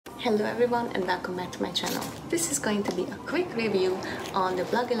Hello everyone and welcome back to my channel. This is going to be a quick review on the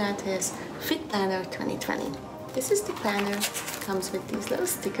Blogilates Fit Planner 2020. This is the planner, comes with these little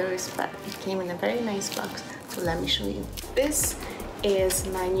stickers, but it came in a very nice box, so let me show you. This is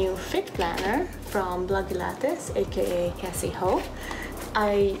my new Fit Planner from Blogilates, aka Cassie Ho.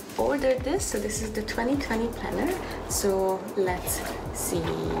 I ordered this, so this is the 2020 planner, so let's see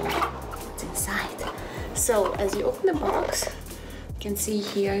what's inside. So as you open the box, you can see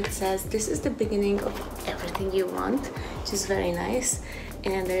here it says this is the beginning of everything you want, which is very nice.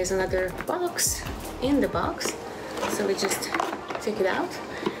 And there is another box in the box, so we just take it out.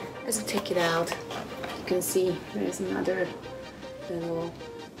 As we take it out, you can see there is another little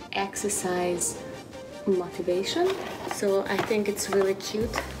exercise motivation. So I think it's really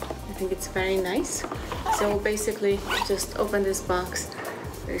cute. I think it's very nice. So basically, just open this box.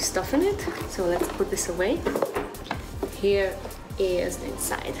 There's stuff in it. So let's put this away. Here is the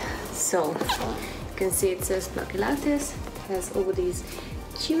inside. So you can see it says Blogilates. It has all these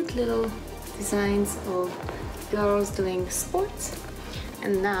cute little designs of girls doing sports.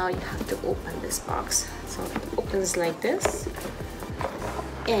 And now you have to open this box. So it opens like this.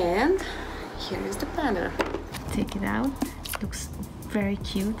 And here is the planner. Take it out. It looks very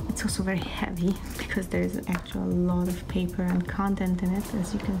cute. It's also very heavy because there's actually a lot of paper and content in it.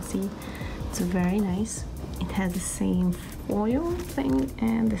 As you can see, it's very nice. It has the same foil thing,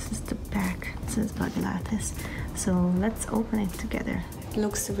 and this is the back. It says Blogilates. So let's open it together. It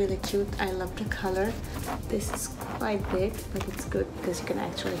looks really cute. I love the color. This is quite big, but it's good because you can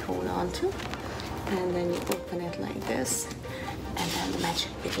actually hold on to. And then you open it like this, and then the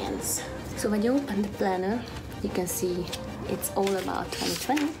magic begins. So when you open the planner, you can see it's all about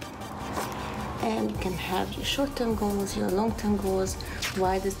 2020. And you can have your short-term goals, your long-term goals,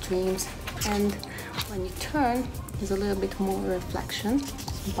 wildest dreams, and when you turn, there's a little bit more reflection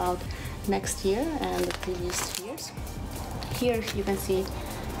about next year and the previous years. Here you can see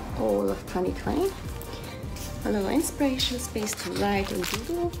all of 2020, a little inspiration space to write and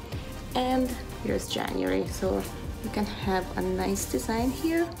doodle, and here's January. So you can have a nice design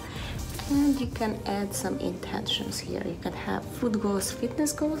here, and you can add some intentions here. You can have food goals,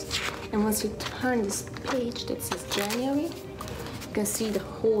 fitness goals, and once you turn this page that says January, you can see the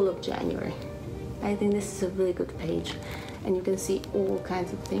whole of January. I think this is a really good page, and you can see all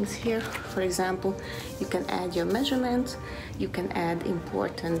kinds of things here. For example, you can add your measurements, you can add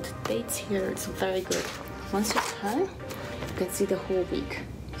important dates here. It's very good. Once you turn, you can see the whole week.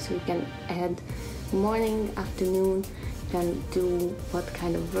 So you can add morning, afternoon, you can do what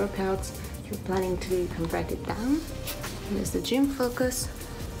kind of workouts you're planning to do. You can write it down. There's the gym focus,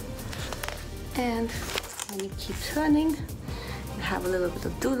 and when you keep turning, you have a little bit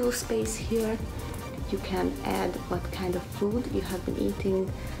of doodle space here. You can add what kind of food you have been eating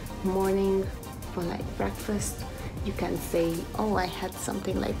morning for like breakfast. You can say, oh, I had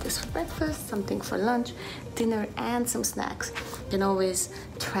something like this for breakfast, something for lunch, dinner, and some snacks. You can always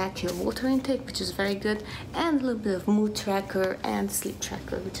track your water intake, which is very good, and a little bit of mood tracker and sleep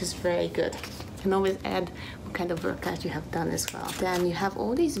tracker, which is very good. You can always add what kind of workout you have done as well. Then you have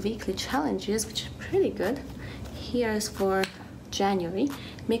all these weekly challenges, which are pretty good. Here's for January,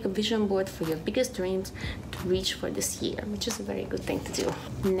 make a vision board for your biggest dreams to reach for this year, which is a very good thing to do.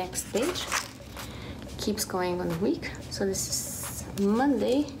 Next page keeps going on the week. So this is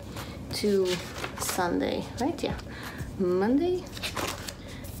Monday to Sunday, right? Yeah, Monday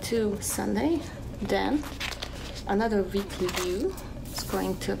to Sunday. Then another weekly view is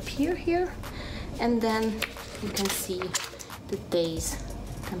going to appear here, and then you can see the days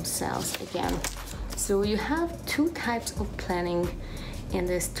themselves again. So you have two types of planning in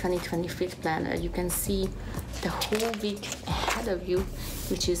this 2020 Fit Planner. You can see the whole week ahead of you,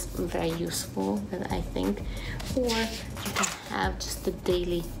 which is very useful, that I think, or you can have just the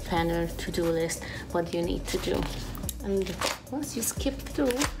daily planner to-do list, what you need to do. And once you skip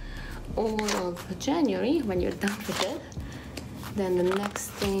through all of January, when you're done with it, then the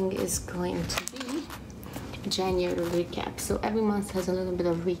next thing is going to be January recap. So every month has a little bit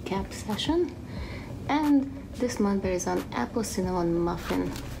of recap session. And this month there is an apple cinnamon muffin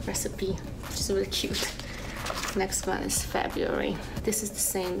recipe, which is really cute. Next one is February. This is the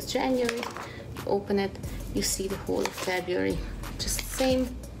same as January. You open it, you see the whole of February. Just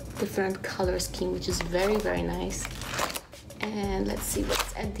same, different color scheme, which is very, very nice. And let's see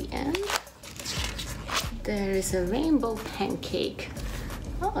what's at the end. There is a rainbow pancake.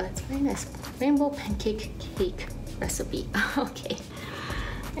 Oh, that's very nice. Rainbow pancake cake recipe. Okay.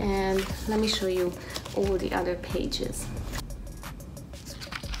 And let me show you all the other pages.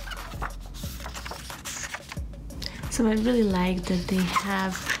 So I really like that they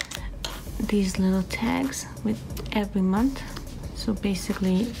have these little tags with every month. So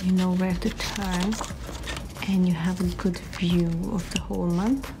basically you know where to turn and you have a good view of the whole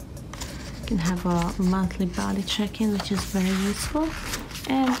month. You can have a monthly body check-in, which is very useful.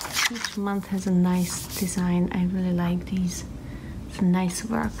 And each month has a nice design. I really like these. It's nice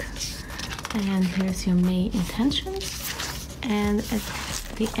work. And here's your May intentions. And at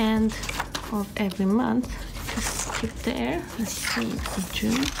the end of every month, just skip there. Let's see, it's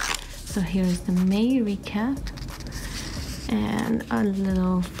June. So here's the May recap. And a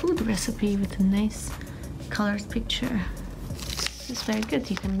little food recipe with a nice colored picture. It's very good.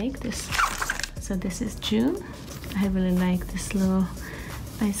 You can make this. So this is June. I really like this little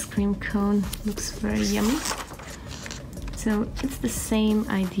ice cream cone. Looks very yummy. So it's the same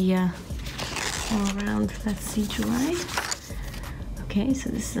idea all around. Let's see, July. Okay, so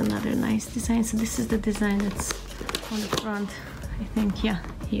this is another nice design. So this is the design that's on the front, I think. Yeah,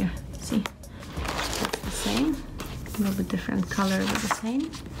 here. See, it's the same. A little bit different color, but the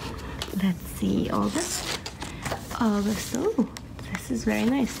same. Let's see, August. August. Oh, this is very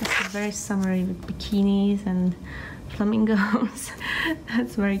nice. This is very summery with bikinis and flamingos.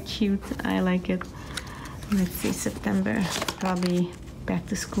 That's very cute. I like it. Let's see, September. Probably back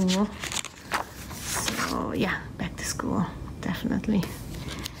to school. So yeah, back to school. Definitely.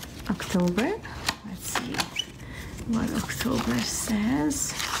 October. Let's see what October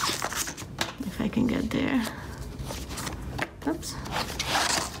says. If I can get there. Oops.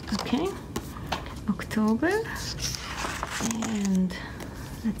 Okay. October. And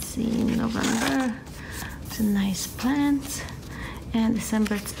let's see, November. Some nice plants. And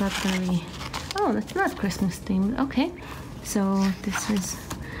December, it's probably gonna be, oh, that's not Christmas themed. Okay. So this is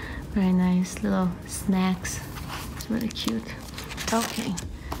very nice little snacks. It's really cute. Okay,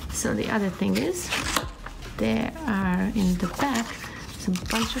 so the other thing is there are in the back some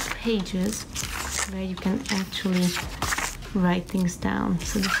bunch of pages where you can actually write things down.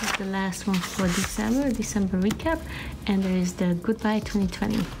 So this is the last one for December recap, and there is the goodbye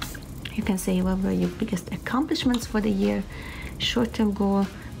 2020. You can say what were your biggest accomplishments for the year, short-term goal,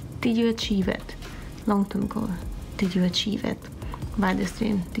 did you achieve it, long-term goal, did you achieve it, wildest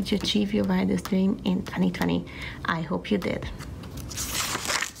dream, did you achieve your wildest dream in 2020? I hope you did.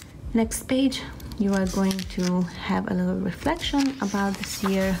 Next page, you are going to have a little reflection about this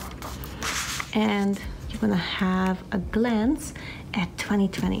year, and you're gonna have a glance at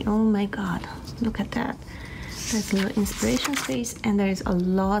 2020. Oh my God, look at that. There's a little inspiration space, and there is a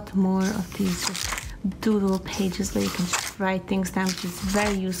lot more of these doodle pages where you can just write things down, which is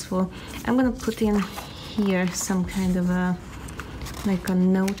very useful. I'm gonna put in here some kind of a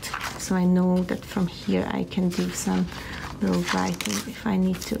note, so I know that from here I can do some little writing if I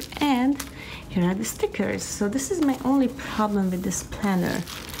need to. And here are the stickers. So this is my only problem with this planner,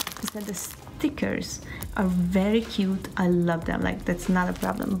 is that the stickers are very cute. I love them, like that's not a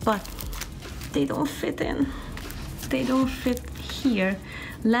problem, but they don't fit in. They don't fit here.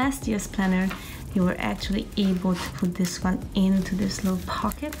 Last year's planner, you were actually able to put this one into this little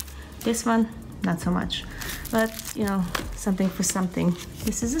pocket. This one, not so much, but you know, something for something.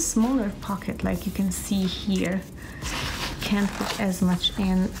 This is a smaller pocket, like you can see here. Can't put as much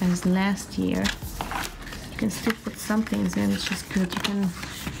in as last year. You can still put some things in, which is good. You can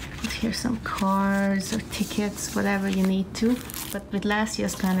put here some cards or tickets, whatever you need to. But with last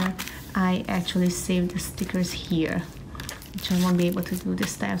year's planner, I actually saved the stickers here, which I won't be able to do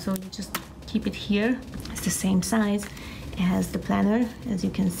this time. So you just keep it here. It's the same size as the planner, as you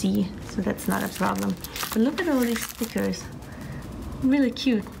can see, so that's not a problem. But look at all these stickers, really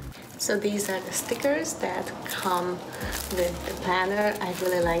cute. So these are the stickers that come with the planner. I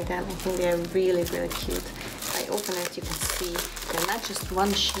really like them. I think they're really, really cute. If I open it, you can see they're not just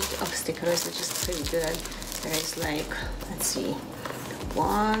one sheet of stickers, which is pretty good. There is like, let's see,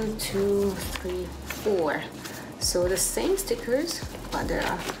 1, 2, 3, 4. So the same stickers, but there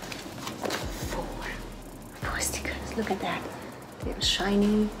are 4 stickers. Look at that. They're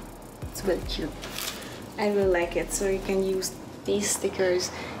shiny. It's really cute. I really like it. So you can use these stickers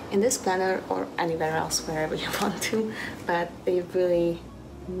in this planner or anywhere else, wherever you want to, but they really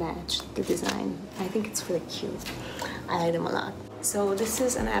match the design. I think it's really cute. I like them a lot. So this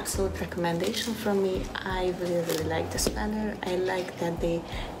is an absolute recommendation from me. I really, really like this planner. I like that they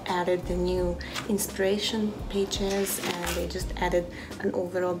added the new inspiration pages and they just added an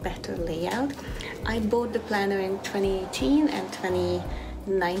overall better layout. I bought the planner in 2018 and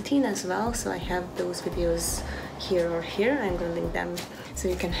 2019 as well, so I have those videos here or here. I'm going to link them so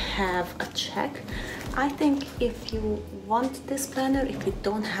you can have a check. I think if you want this planner, if you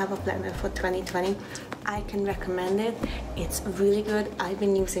don't have a planner for 2020, I can recommend it. It's really good. I've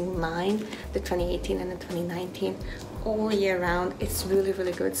been using mine, the 2018 and the 2019, all year round. It's really,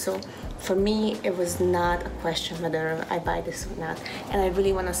 really good. So for me, it was not a question whether I buy this or not. And I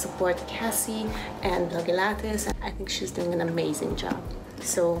really want to support Cassie and Blogilates. I think she's doing an amazing job.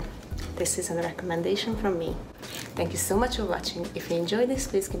 So this is a recommendation from me. Thank you so much for watching. If you enjoyed this,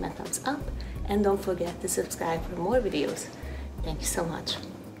 please give me a thumbs up and don't forget to subscribe for more videos. Thank you so much.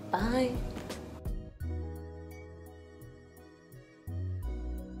 Bye.